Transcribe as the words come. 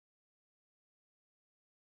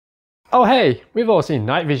Oh hey, we've all seen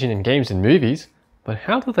night vision in games and movies, but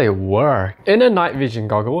how do they work? In a night vision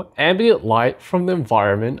goggle, ambient light from the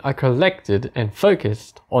environment are collected and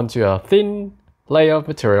focused onto a thin layer of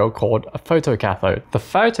material called a photocathode. The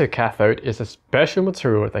photocathode is a special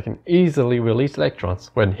material that can easily release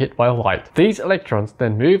electrons when hit by light. These electrons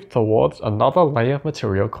then move towards another layer of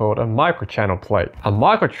material called a microchannel plate. A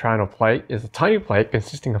microchannel plate is a tiny plate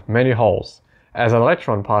consisting of many holes. As an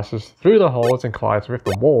electron passes through the holes and collides with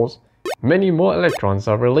the walls, many more electrons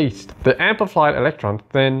are released. The amplified electrons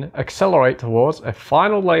then accelerate towards a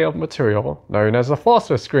final layer of material known as a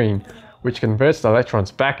phosphor screen, which converts the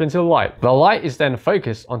electrons back into light. The light is then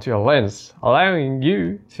focused onto a lens, allowing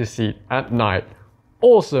you to see it at night.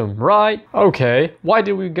 Awesome, right? Okay, why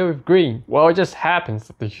did we go with green? Well, it just happens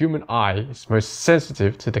that the human eye is most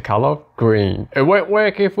sensitive to the color of green. It won't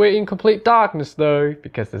work if we're in complete darkness though,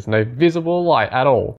 because there's no visible light at all.